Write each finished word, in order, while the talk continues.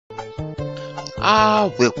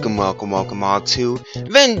Welcome all to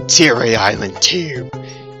Venturi Island 2.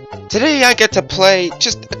 Today I get to play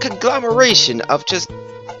just a conglomeration of just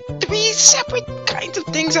 3 separate kinds of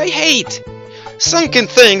things I hate. Sunken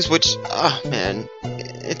things, which, oh man,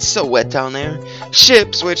 it's so wet down there.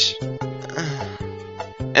 Ships, which,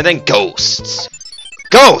 and then ghosts.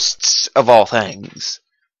 Ghosts, of all things.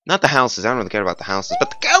 Not the houses, I don't really care about the houses, but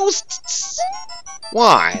the ghosts!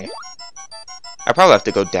 Why? I probably have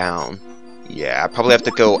to go down. Yeah, I probably have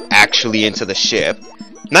to go actually into the ship.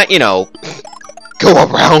 Not, you know, go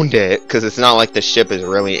around it, because it's not like the ship is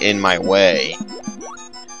really in my way.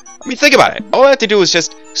 I mean, think about it. All I have to do is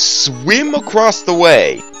just swim across the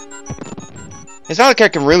way. It's not like I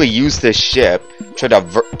can really use this ship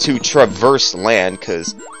to traverse land,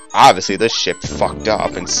 because obviously this ship fucked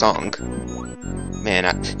up and sunk. Man,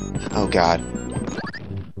 oh god.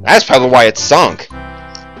 That's probably why it sunk.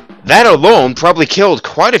 That alone probably killed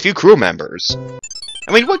quite a few crew members.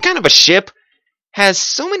 I mean, what kind of a ship has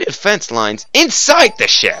so many defense lines inside the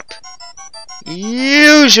ship?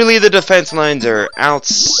 Usually the defense lines are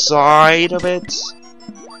outside of it.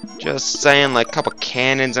 Just saying, like a couple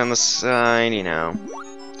cannons on the side, you know.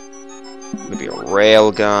 Maybe a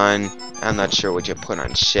rail gun. I'm not sure what you put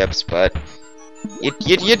on ships, but you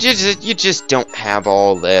just don't have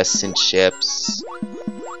all this in ships.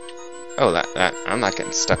 Oh, that I'm not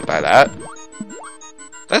getting stuck by that.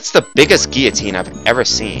 That's the biggest guillotine I've ever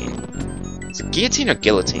seen. Is it guillotine or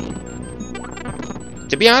guillotine?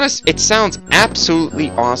 To be honest, it sounds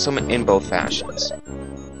absolutely awesome in both fashions.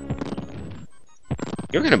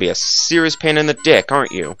 You're gonna be a serious pain in the dick,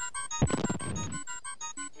 aren't you?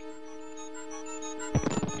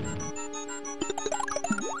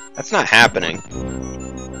 That's not happening.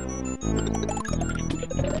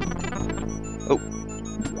 Oh.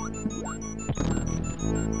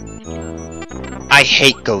 I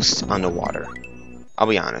hate ghosts underwater. I'll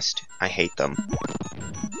be honest. I hate them.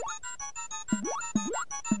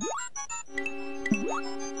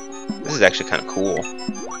 This is actually kind of cool.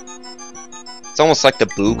 It's almost like the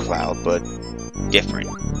Boo Cloud, but different.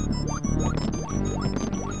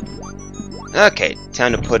 Okay,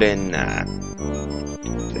 time to put in there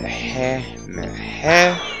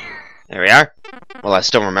we are. Well, I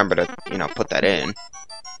still remember to, you know, put that in.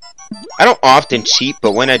 I don't often cheat,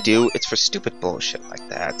 but when I do, it's for stupid bullshit like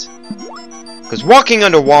that. Because walking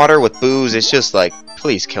underwater with booze is just like,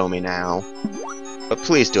 please kill me now. But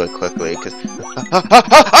please do it quickly, because...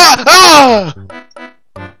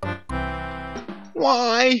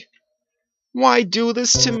 Why? Why do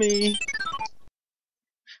this to me?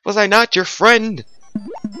 Was I not your friend?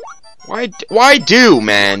 Why do,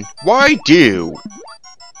 man? Why do?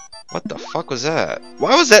 What the fuck was that?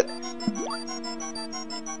 Why was that?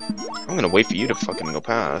 I'm gonna wait for you to fucking go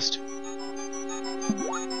past.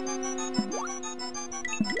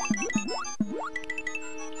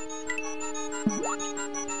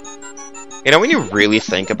 You know, when you really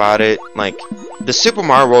think about it, like, the Super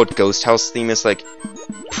Mario World Ghost House theme is, like,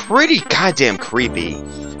 pretty goddamn creepy.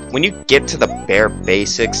 When you get to the bare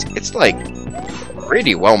basics, it's, like,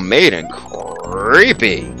 pretty well made and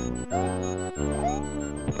creepy.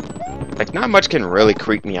 Like, not much can really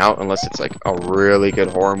creep me out unless it's, like, a really good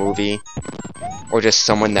horror movie. Or just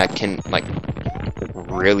someone that can, like,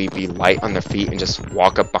 really be light on their feet and just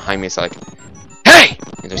walk up behind me and say, like, hey!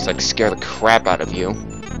 And just, like, scare the crap out of you.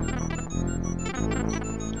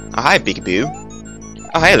 Oh, hi, Peekaboo.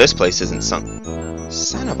 Oh, hey, this place isn't sunk.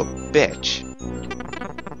 Son of a bitch.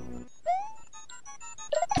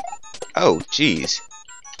 Oh, jeez.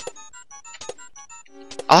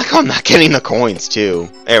 I like how I'm not getting the coins, too.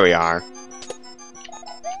 There we are.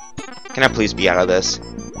 Can I please be out of this?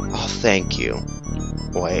 Oh, thank you.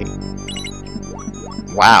 Wait.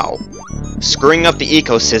 Wow. Screwing up the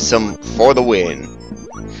ecosystem for the win.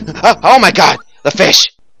 Oh my god! The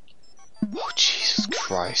fish! Oh, Jesus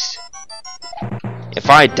Christ. If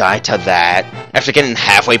I died to that, after getting the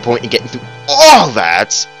halfway point and getting through all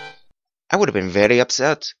that, I would have been very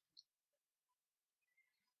upset.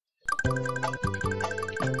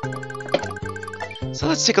 So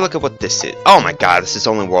let's take a look at what this is. Oh my god, this is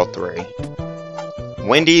only World 3.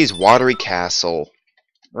 Wendy's Watery Castle.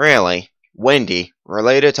 Really? Wendy,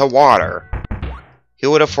 related to water. Who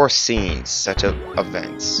would have foreseen such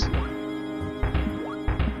events?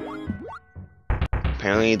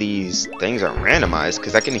 Apparently these things aren't randomized,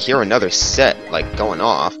 because I can hear another set, like, going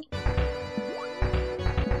off.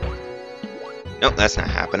 Nope, that's not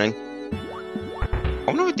happening. I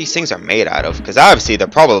wonder what these things are made out of, because obviously they're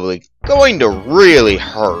probably going to really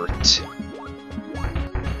hurt.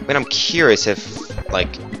 But I'm curious if, like,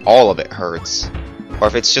 all of it hurts. Or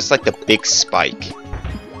if it's just like the big spike.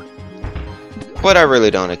 But I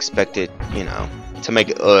really don't expect it, you know, to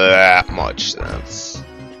make that much sense.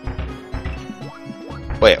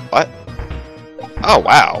 Wait, what? Oh,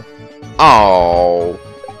 wow. Oh.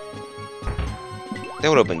 That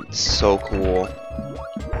would have been so cool.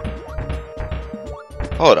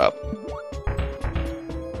 Hold up.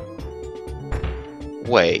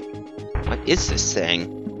 Wait. What is this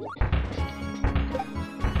thing?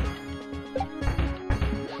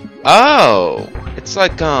 Oh! It's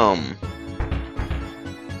like,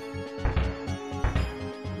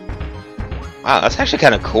 Wow, that's actually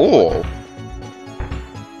kind of cool.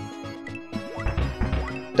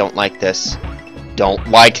 Don't like this. Don't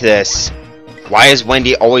like this. Why is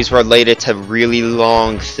Wendy always related to really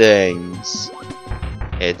long things?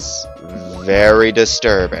 It's very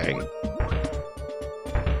disturbing.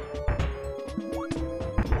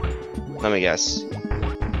 Let me guess.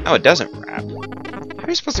 Oh, it doesn't wrap. How are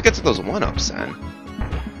you supposed to get to those 1-ups then?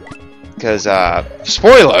 Because,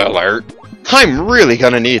 spoiler alert! I'm really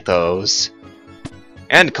gonna need those.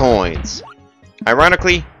 And coins.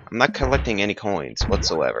 Ironically, I'm not collecting any coins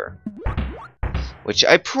whatsoever. Which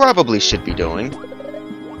I probably should be doing.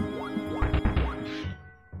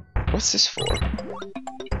 What's this for?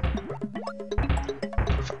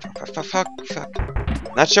 Fuck.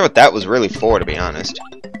 Not sure what that was really for, to be honest.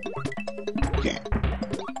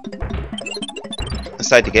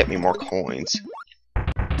 Aside to get me more coins.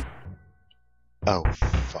 Oh,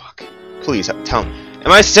 fuck. Please, tell me.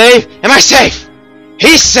 Am I safe? Am I safe?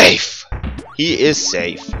 He's safe! He is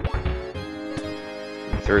safe.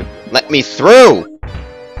 Through. Let me through!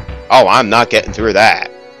 Oh, I'm not getting through that.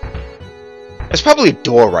 There's probably a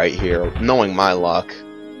door right here, knowing my luck.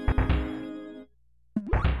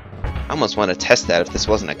 I almost want to test that if this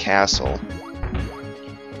wasn't a castle.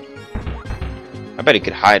 I bet he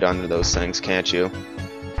could hide under those things, can't you?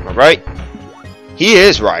 Am I right? He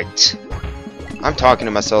is right. I'm talking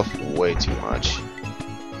to myself way too much.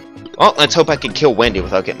 Well, let's hope I can kill Wendy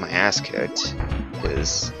without getting my ass kicked.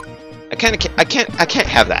 Because I can't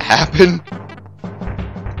have that happen.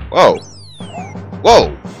 Whoa.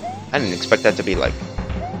 Whoa. I didn't expect that to be like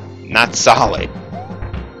not solid.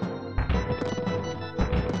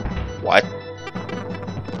 What?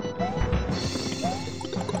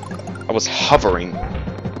 I was hovering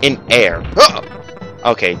in air. Ugh!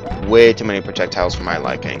 Okay, way too many projectiles for my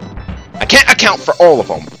liking. I can't account for all of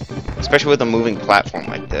them, especially with a moving platform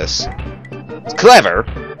like this. It's clever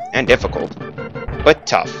and difficult, but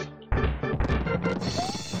tough.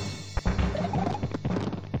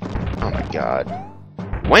 Oh my god.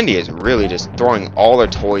 Wendy is really just throwing all her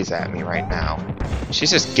toys at me right now. She's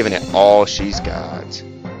just giving it all she's got.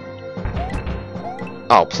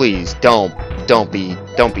 Oh, please, don't be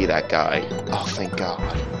that guy. Oh, thank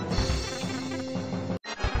God.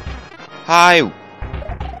 Hi,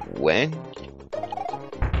 when?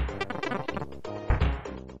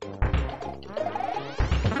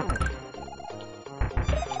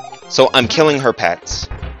 So I'm killing her pets,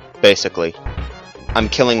 basically. I'm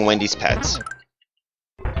killing Wendy's pets.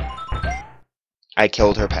 I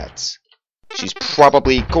killed her pets. She's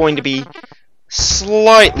probably going to be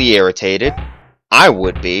slightly irritated. I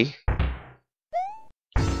would be.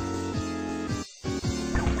 Oh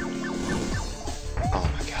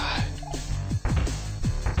my god.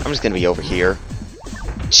 I'm just gonna be over here.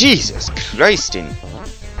 Jesus Christ! This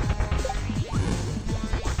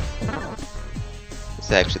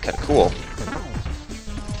is actually kind of cool.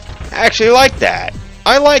 I actually like that.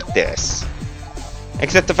 I like this.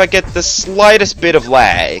 Except if I get the slightest bit of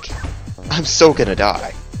lag, I'm so gonna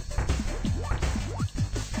die.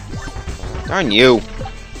 Darn you.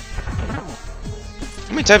 How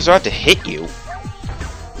many times do I have to hit you?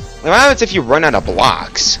 What happens if you run out of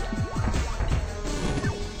blocks?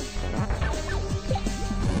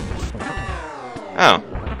 Oh.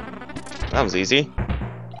 That was easy.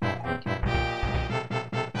 How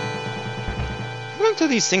long do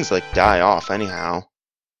these things, like, die off, anyhow?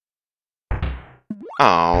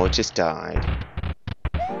 Oh, it just died.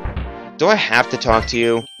 Do I have to talk to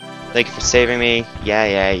you? Thank you for saving me.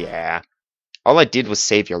 Yeah. All I did was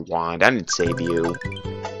save your wand. I didn't save you.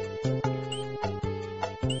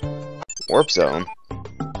 Warp zone.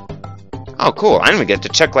 Oh, cool. I didn't even get to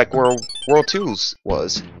check, like, where World 2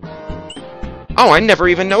 was. Oh, I never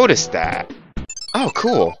even noticed that. Oh,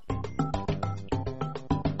 cool.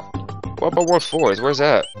 What about World 4? Where's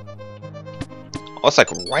that? Oh, it's,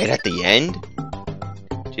 like, right at the end?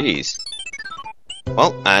 Jeez.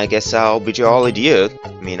 Well, I guess I'll bid you all adieu.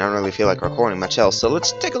 I mean, I don't really feel like recording much else, so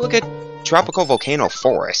let's take a look at Tropical Volcano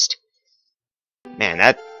Forest. Man,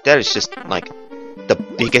 that is just, like, the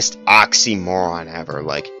biggest oxymoron ever.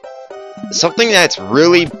 Like, something that's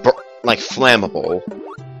really like, flammable.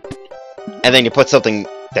 And then you put something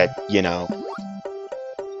that, you know,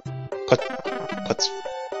 puts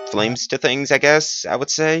flames to things, I guess, I would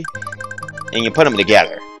say. And you put them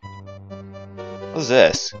together. What is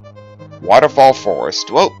this? Waterfall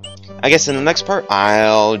Forest. Well, I guess in the next part,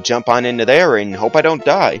 I'll jump on into there and hope I don't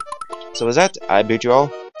die. So with that, I bid you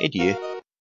all adieu.